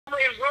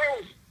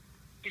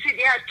You see,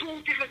 they had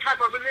two different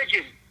types of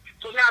religion.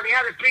 So now they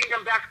had to bring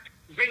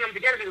them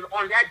together because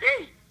on that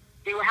day,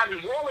 they were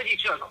having war with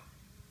each other.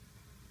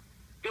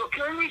 They were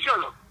killing each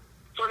other.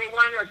 So they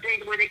wanted a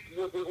day where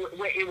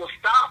it will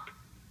stop.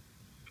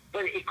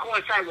 But it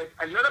coincided with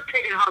another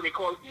pagan holiday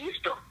called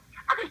Easter.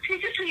 I can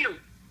teach it to you.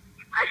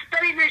 I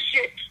studied this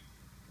shit.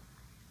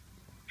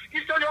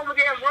 You studied over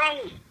there in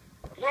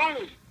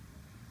Rome.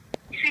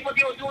 You see what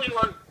they were doing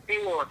was they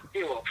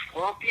were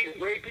fucking,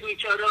 raping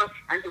each other,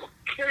 and they were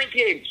killing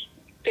kids.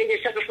 They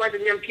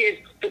sacrificing them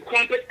kids to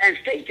Crumpet and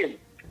Satan.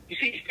 You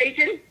see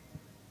Satan?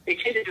 They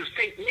changed it to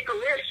Saint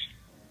Nicholas,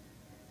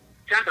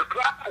 Santa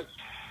Claus.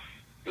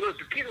 Because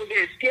the people were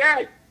getting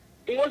scared.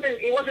 It wasn't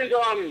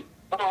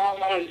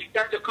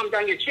stuff to come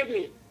down your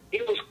chimney.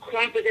 It was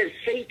Crumpet and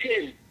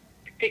Satan.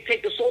 They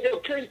take the soul. They were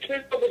killing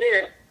kids over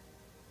there.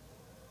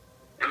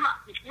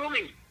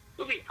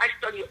 Really, I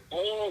study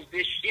all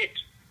this shit.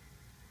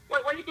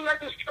 Why do you think I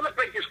don't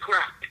celebrate this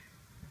crap?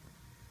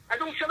 I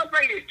don't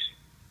celebrate it.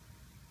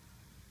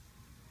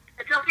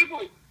 I tell people,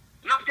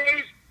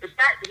 nowadays,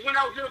 when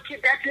I was a little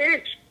kid, that's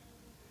it.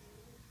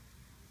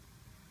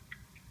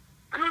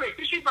 I know the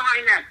history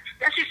behind that.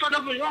 That's just sort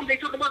of wrong. They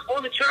talk about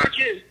all the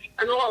churches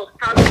and all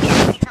how the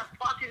Jews have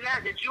fought in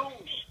that, the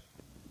Jews.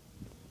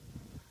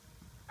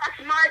 That's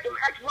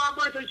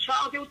Robert and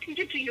Charles, they will teach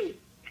it to you.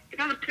 It's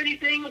not a pretty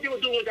thing what they were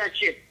doing with that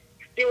shit.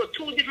 There were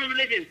two different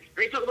religions. And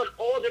they talk about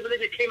all the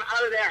religions came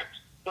out of that.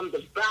 From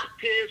the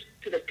Baptist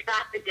to the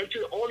Catholic and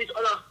to all these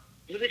other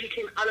religions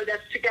came out of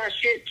that sick ass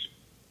shit.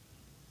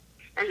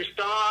 And the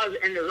stars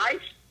and the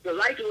lights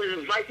was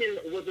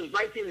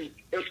inviting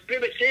the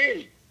spirits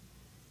in.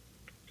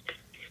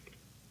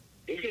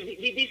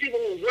 These people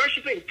were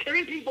worshiping,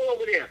 killing people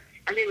over there.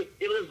 And they would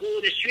go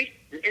in the street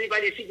and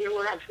anybody they see they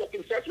would have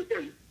fucking sex with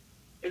them.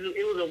 It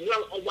was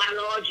a wild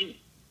orgy.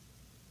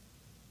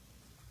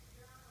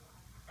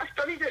 I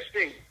studied this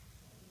thing.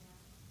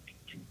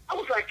 I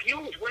was like you.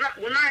 When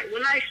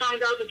I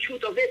found out the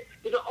truth of it,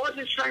 because I always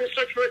been trying to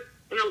search for it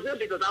when I was there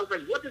because I was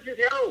like, what is this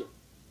hell?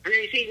 And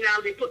then you see now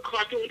they put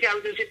cartoon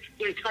characters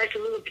to entice the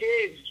little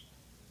kids.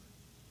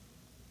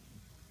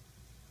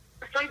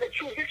 I studied the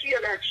true history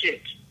of that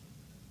shit.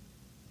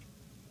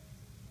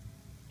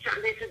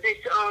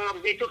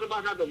 They talk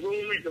about how the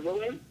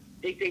Rome,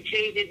 they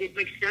changed it, they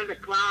make Santa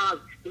Claus,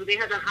 because they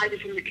had to hide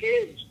it from the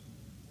kids.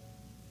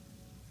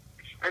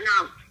 And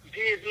now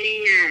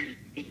Disney and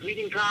the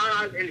greeting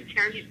cards and the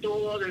candy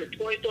stores and the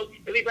toy stores,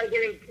 everybody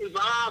getting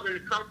involved in the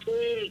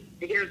cartoons,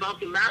 they get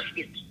involved in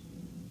baskets.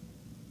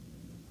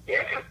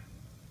 Yeah.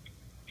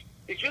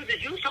 The Jews, they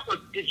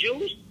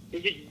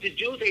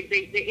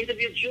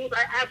interviewed Jews.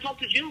 I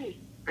talked to Jews.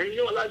 And you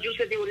know, a lot of Jews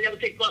said they would never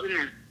take part in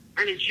that.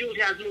 And the Jews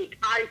have no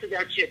ties to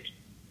that shit.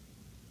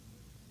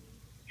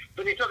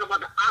 But they talk about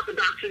the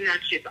Orthodox and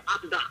that shit. The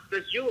Orthodox,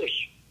 that's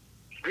Jewish.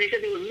 And they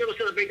said they would never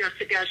celebrate that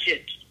sick ass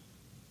shit.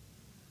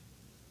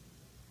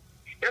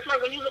 That's why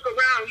when you look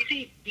around, you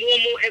see more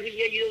and more every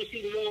year. You don't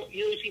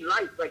see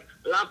lights. Like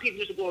a lot of people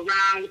used to go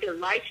around with their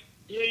lights.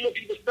 More and more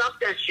people stop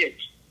that shit.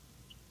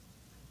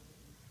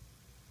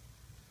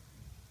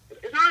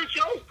 It's not a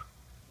joke.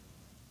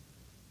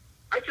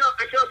 I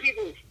tell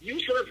people, you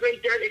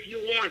celebrate that if you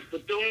want,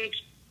 but don't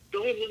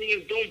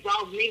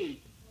involve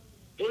me.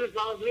 Don't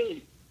involve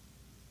me.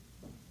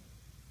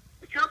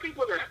 I tell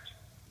people that.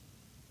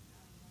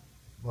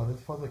 But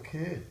it's for the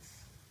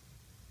kids.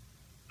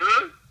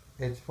 Huh?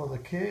 It's for the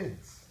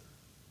kids.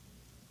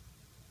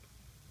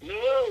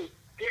 No,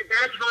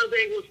 that's how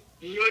they was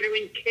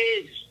murdering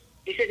kids.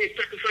 They said they're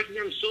sacrificing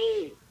them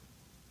souls.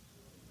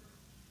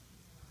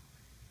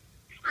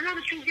 I know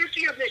the true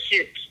history of this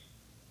shit.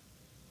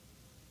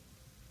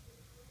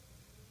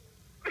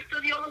 I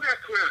study all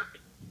that crap.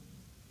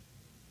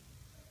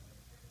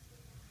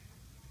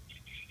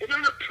 It's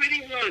not a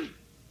pretty one.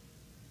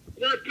 It's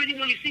not a pretty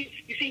one. You see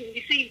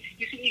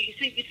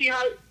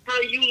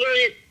how you learn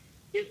it.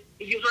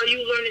 How you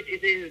learn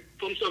it is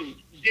from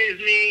some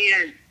Disney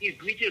and these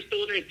greeting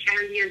stores and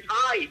candy and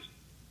ties.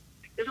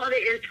 That's how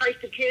they entice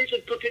the kids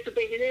to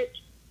participate in it.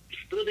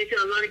 Because they said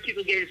a lot of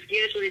people getting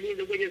scared, so they need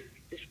the way to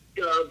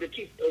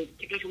keep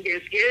them from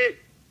getting scared.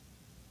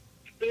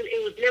 Because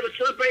it was never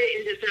celebrated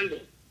in December.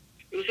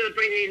 It was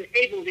celebrated in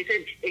April. They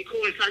said it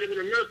coincided with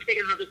another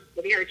pagan holiday,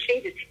 but they had to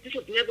change it. This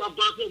was never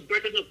about no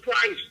birth of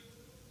Christ.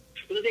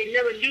 Because they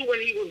never knew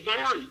when he was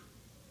born.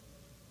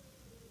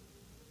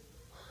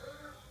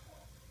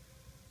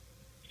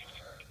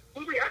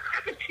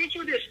 I can teach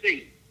you this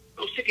thing,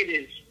 how sick it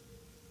is.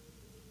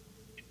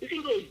 This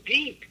thing goes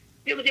deep.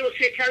 They were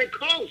satanic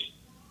cults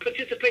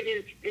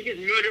participating in his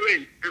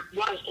murdering and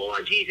wild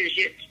orgies and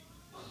shit.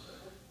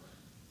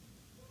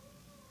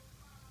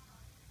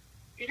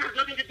 It has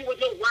nothing to do with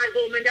no wise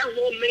old man. That was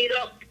all made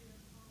up.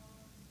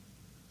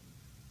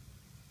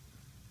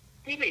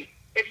 Timmy,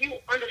 if you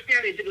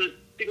understand it,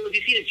 because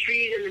you see the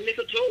trees and the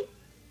mistletoe,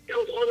 that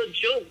was all a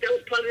joke. That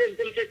was part of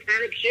them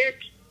satanic shit.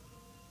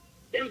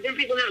 Them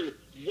people now,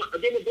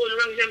 they were going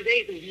around them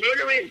days and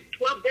murdering,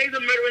 12 days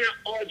of murdering an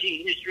orgy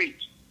in the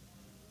streets.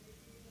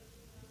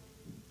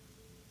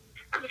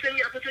 I can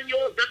send you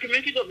all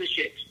documentaries of this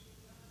shit.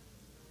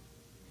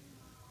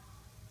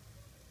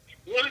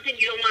 one thing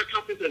you don't want to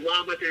talk to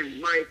Robert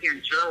and Mike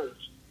and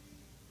Charles.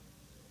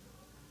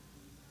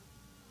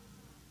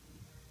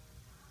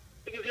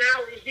 Because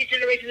now, in this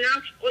generation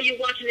now, all you're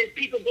watching is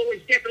people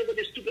going deaf over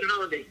this stupid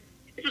holiday.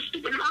 It's a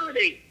stupid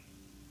holiday.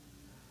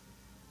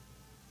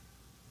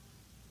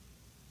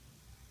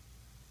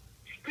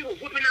 People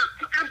whipping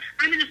out.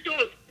 I'm in the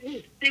store.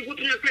 They're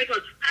whipping out credit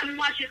cards. I'm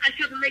watching. I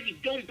tell the lady,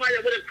 don't buy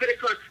that with a credit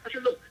card. I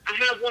said, look, I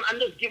have one. I'm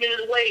just giving it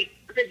away.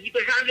 I said, you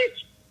can have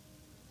it.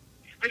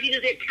 And she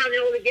just there counting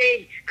all the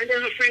game. And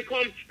then her friend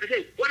comes and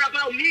says, what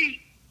about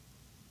me?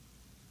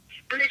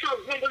 And they start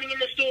rumbling in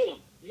the store.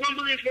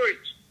 Rumbling for it.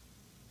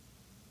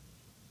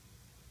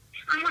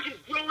 I'm watching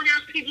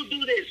grown-ass people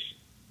do this.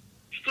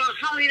 For a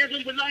holiday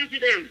doesn't belong to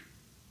them.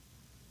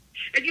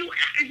 If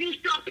you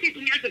stop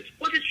people and ask them,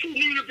 what's the true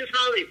meaning of this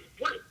holiday?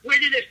 Where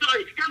did it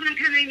start? Some of them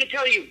can't even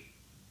tell you.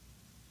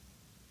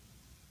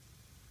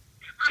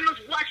 I'm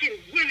just watching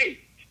women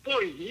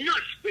going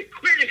nuts with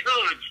credit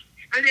cards.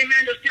 And the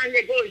man just standing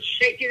there going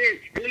shaking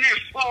it, and the man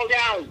fall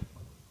down.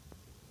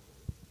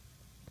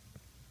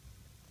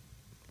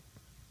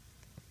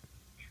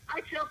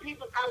 I tell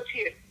people out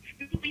here,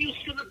 before you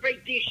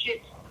celebrate these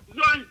shits,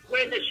 learn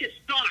where the shit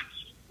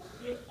starts.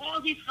 All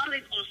these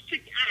holidays are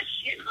sick-ass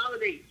shit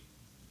holidays.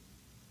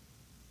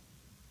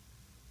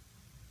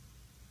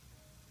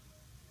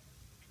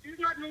 This is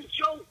not no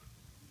joke.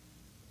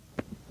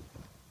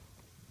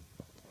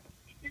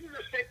 This is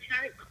a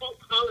satanic cult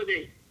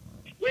holiday.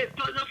 Where it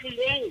started off from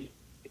Rome,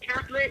 the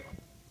Catholic.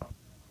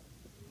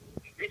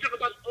 They talk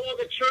about all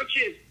the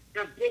churches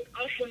that broke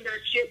out from that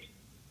shit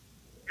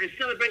and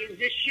celebrating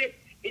this shit.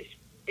 It's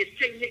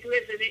St.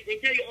 Nicholas, and they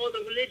tell you all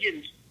the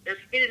religions that's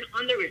hidden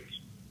under it.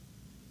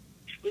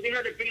 But they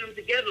had to bring them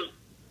together.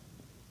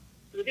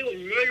 So they were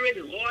murdering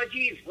and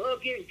orgies,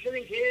 hugging,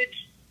 killing kids.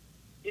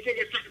 They said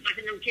they're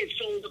sacrificing them kids'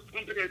 souls to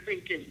pump it and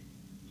Satan.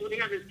 So they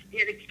had to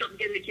stop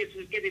getting the kids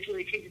together so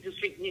they kicked it to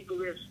St.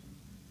 Nicholas.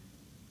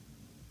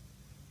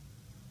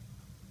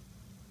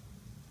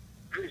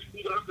 And it's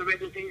feed off the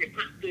regular thing that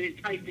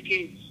entice the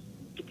kids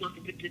to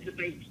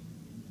participate.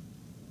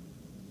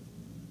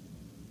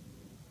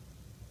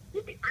 I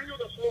know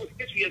the whole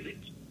history of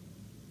it.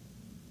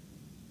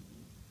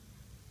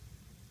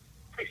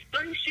 I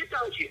study shit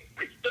out here.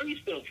 I study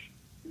stuff.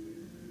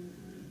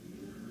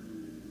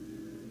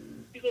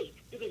 Because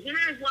when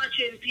I was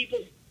watching people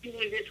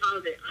doing this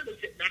holiday, I just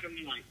sit back in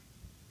my mind.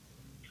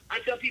 I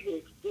tell people,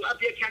 go out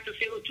there, catch a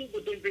sale or two,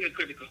 but don't bring a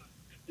credit card.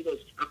 Because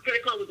a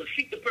credit card will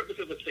defeat the purpose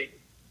of a sale.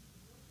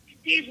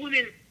 These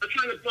women are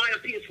trying to buy a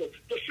PS4.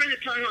 The friend is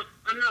telling her,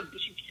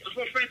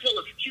 her friend told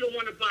her she don't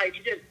want to buy it.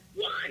 She said,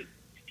 why?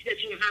 She said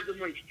she don't have the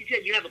money. She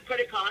said, you have a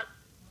credit card?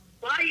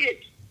 Buy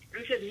it. And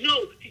I said,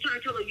 no. She's trying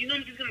to tell her, you know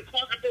what it's going to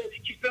cost after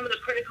she spent with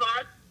a credit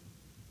card?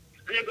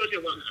 And then the girl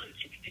said, well, no.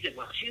 She said,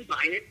 well, she's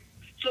buying it.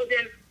 So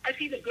then I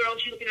see the girl,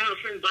 she's looking at her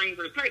friend buying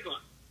with a credit card.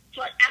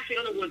 So I asked the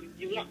other one,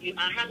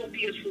 I have a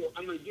PS4.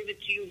 I'm going to give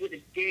it to you with a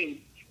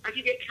game. And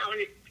she get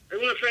counted. And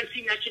when her friend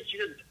seen that shit, she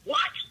said,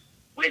 what?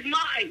 Where's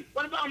mine?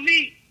 What about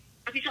me?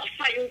 And she started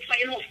fighting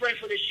her friend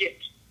for this shit.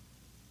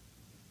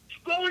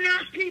 Go and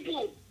ask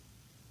people.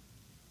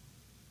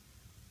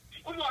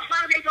 Oh, well,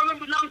 holidays don't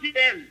belong to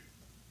them.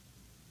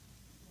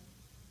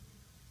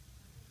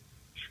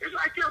 That's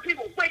why I tell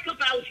people, wake up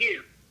out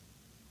here.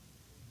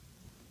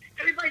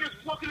 Everybody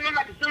just walking around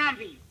like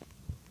zombies.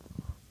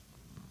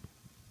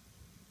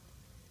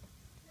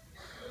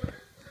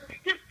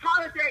 This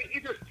holiday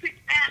is a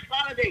sick-ass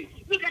holiday.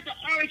 Look at the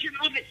origin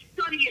of it.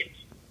 Study it.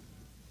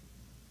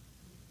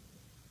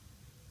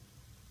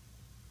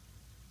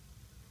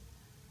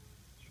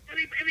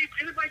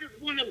 Everybody just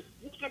want to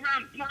walk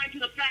around blind to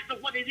the fact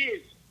of what it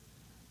is.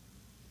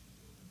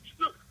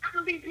 Look, I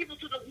can lead people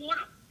to the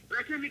water, but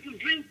I can't make them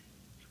drink.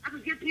 I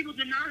can give people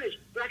the knowledge,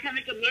 but I can't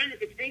make them learn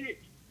it, attain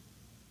it.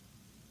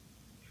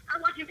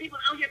 I'm watching people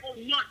out here go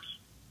nuts.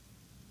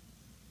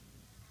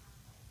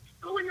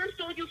 Go in the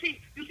store, you see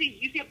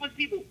a bunch of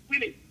people,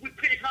 women, with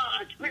credit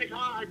cards.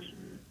 I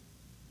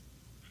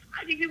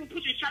see people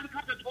pushing shopping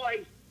carts of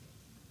toys.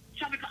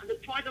 The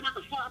toys are about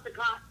to fall out the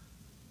cart.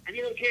 And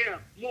they don't care.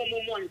 More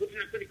money. What's in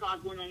that credit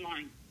card going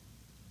online?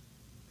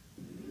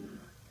 And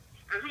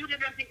how much of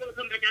that think going to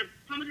come back down?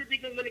 How much do they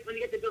think when they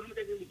get the bill, how much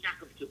are they going to be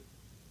jacked up to?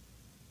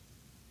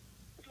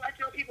 That's why I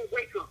tell people,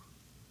 wake up.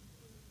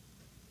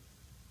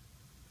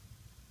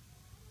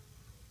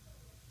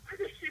 I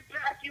just sit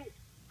back,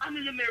 I'm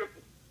in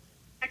America.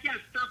 I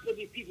can't stop what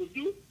these people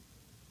do,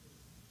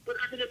 but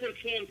I can just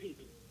inform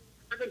people.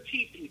 I can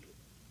teach people.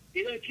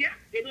 They don't care.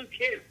 They don't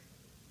care.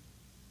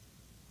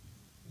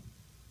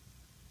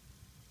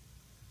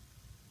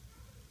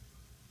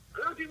 A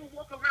lot of people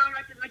walk around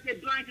like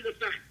they're blind to the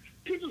fact.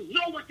 People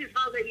know what this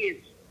holiday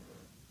is.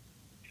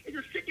 It's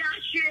a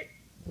sick-ass shit.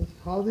 It's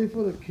holiday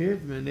for the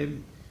kids,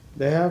 man.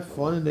 They have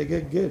fun and they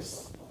get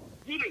gifts.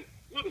 Timmy.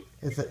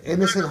 It's an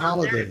innocent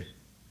holiday.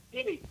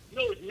 Timmy,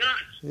 no, it's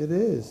not. It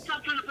is.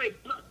 Stop trying to play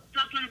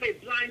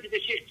blind to the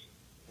shit.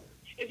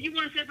 If you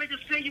want to celebrate,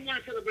 just say you want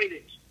to celebrate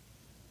it.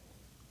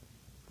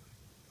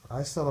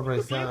 I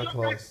celebrate Santa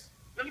Claus.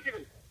 Let me tell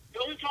you,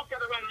 don't talk that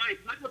around life.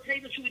 I'm not going to tell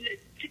you the truth in the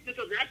sickness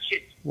of that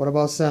shit. What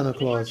about Santa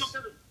Claus?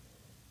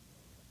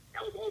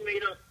 That was all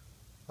made up.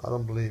 I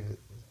don't believe it.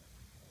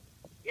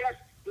 Yes,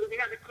 because they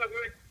had to cover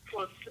it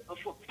for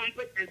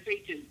Trumpet and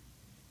Satan.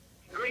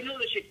 I already know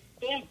this shit.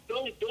 Don't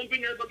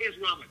bring that up against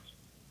Robert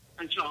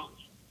and Charles.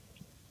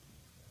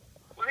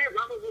 I heard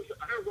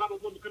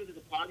Robert wants to come to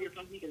the party or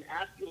something. He can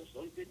ask you or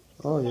something.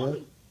 Oh,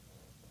 yeah.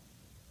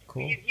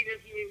 Cool. He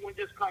didn't want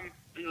to just come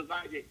and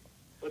invite it.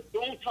 But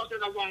don't talk to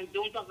the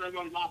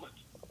wrong Robert.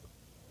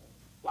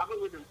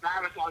 Robert would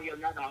embarrass all your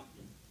nut.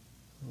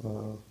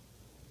 You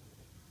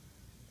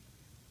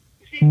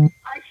see,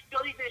 I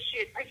study this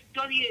shit. I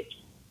study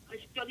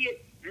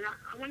it. And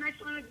when I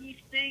find these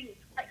things,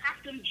 I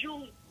ask them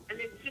Jews, and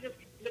they say this.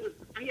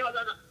 I hear a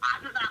lot of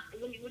Orthodox.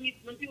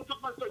 When people talk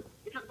about it,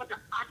 they talk about the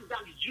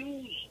Orthodox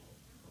Jews,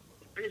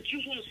 and the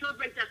Jews want to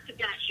celebrate that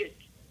shit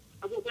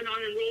of what went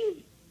on in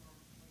Rome.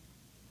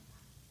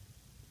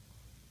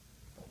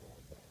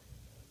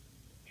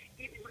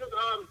 Because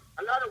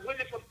a lot of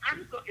women from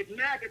Africa is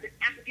mad that the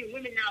African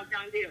women now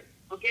down there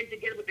are getting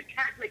together with the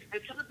Catholics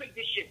and celebrate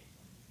this shit.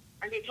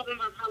 And they're talking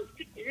about how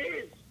sick it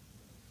is,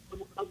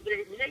 of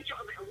the nature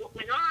of it and what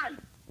went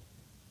on.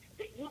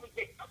 It's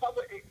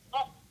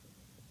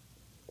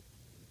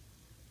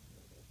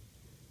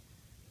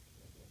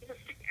a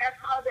sick ass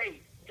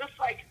holiday, just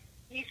like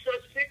Easter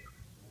sick,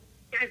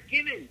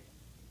 Thanksgiving.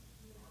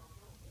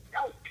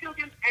 That was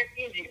Pilgrims and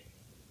Indians.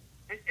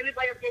 And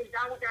everybody else getting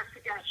down with that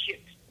sick ass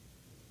shit.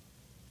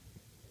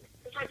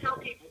 That's what I tell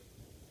people.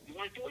 You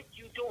want to do it,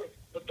 you do it.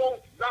 But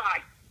don't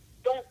lie.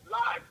 Don't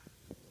lie.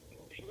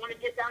 If you want to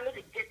get down with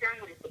it, get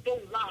down with it. But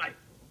don't lie.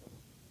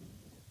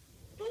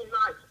 Don't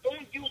lie.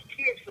 Don't use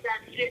kids for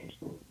that shit.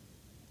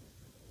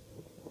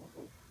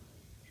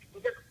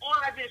 Because all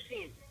I've been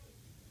seeing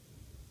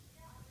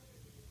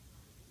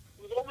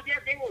was over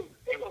there, they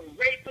were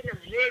raping and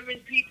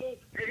murdering people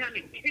and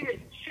having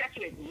kids, sex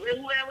with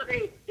whoever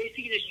they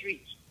see in the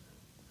streets.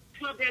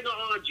 Club their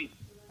orgy.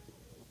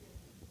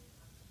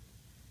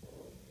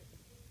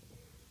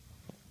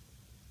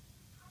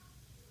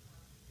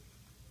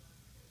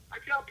 I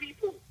tell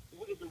people,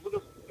 because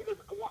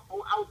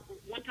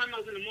one time I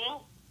was in the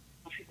mall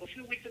a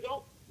few weeks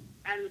ago,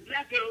 and the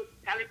black girl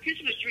had a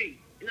Christmas tree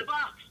in the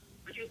box,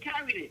 and she was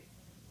carrying it.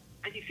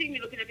 And she seen me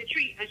looking at the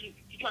tree, and she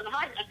tried to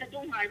hide it. I said,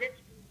 don't hide it.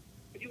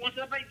 If you want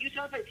to celebrate, you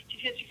celebrate.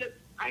 She said,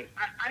 I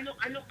know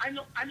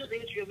the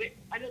history of it.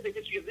 I know the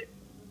history of it.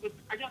 But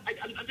I'm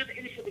just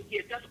in it for the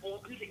gifts. That's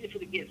all. I'm just in it for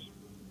the gifts.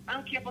 I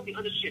don't care about the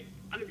other shit.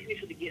 I'm just in it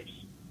for the gifts.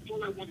 That's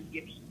all I want is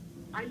gifts.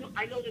 I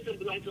know this doesn't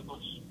belong to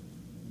us.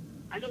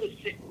 I know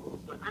it's sick,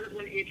 but I just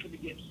want to aid for the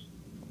gifts.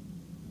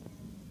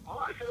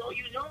 Oh, I said, oh,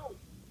 you know.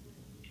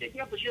 She said,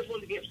 yeah, but she just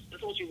wants the gifts.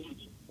 That's all she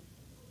wants.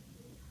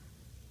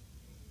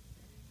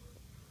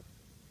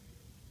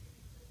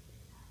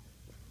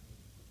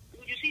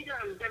 Would you see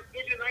them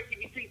Israelites you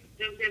be seeing,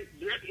 them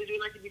black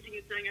Israelites you be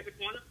seeing standing at the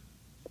corner?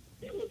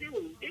 They will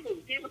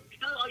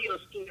tell all your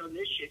story on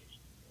this shit.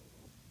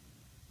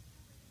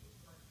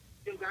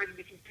 Them guys you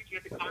be seeing preaching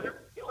at the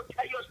corner, they will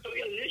tell your story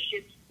on this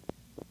shit.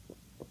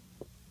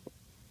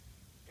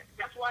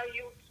 That's why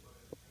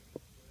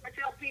I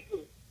tell people,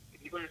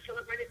 if you're going to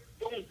celebrate it,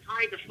 don't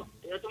hide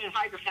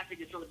the fact that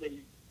you're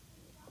celebrating.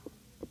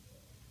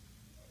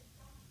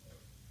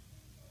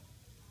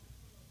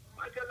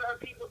 I tell other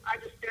people, I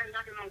just stand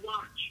back and I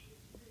watch.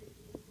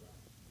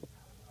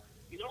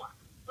 You know,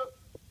 look,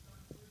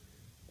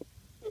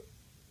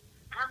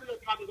 I have no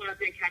problem going out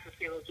there and catch a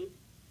sailor too.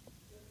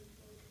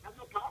 I have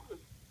no problem.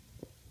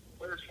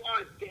 But as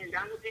far as getting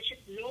down with this shit,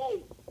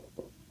 no.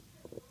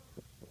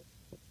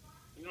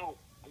 No,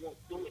 I won't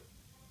do it.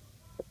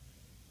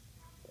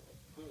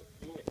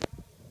 Won't do it.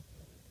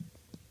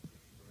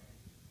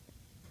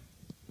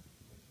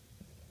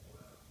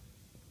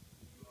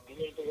 I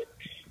won't do it.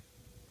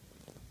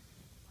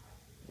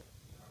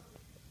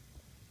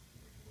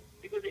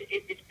 Because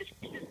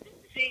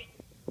see,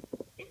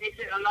 they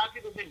said a lot of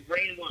people have been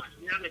brainwashed.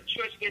 Now the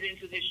church get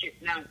into this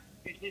shit. Now,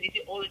 you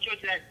see all the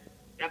churches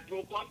that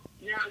broke up.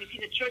 Now you see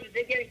the churches,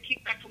 they're getting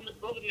kicked back from the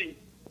government.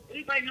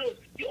 Everybody knows,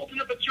 you open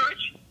up a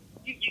church,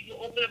 you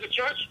open up a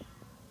church,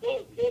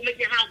 go make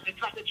your house on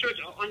top of the church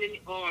or on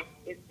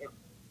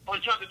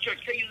top of the church.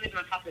 Say you live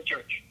on top of the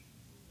church.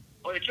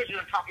 Or the church is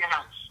on top of your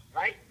house,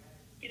 right?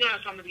 You know how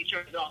some of these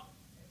churches are.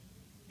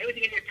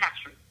 Everything in there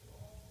tax-free.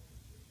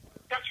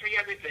 Tax-free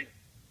everything.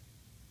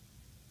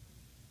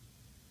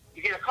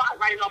 You get a car,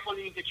 write it off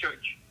underneath the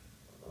church.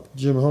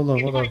 Jim, hold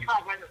on. Hold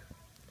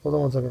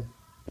on 1 second.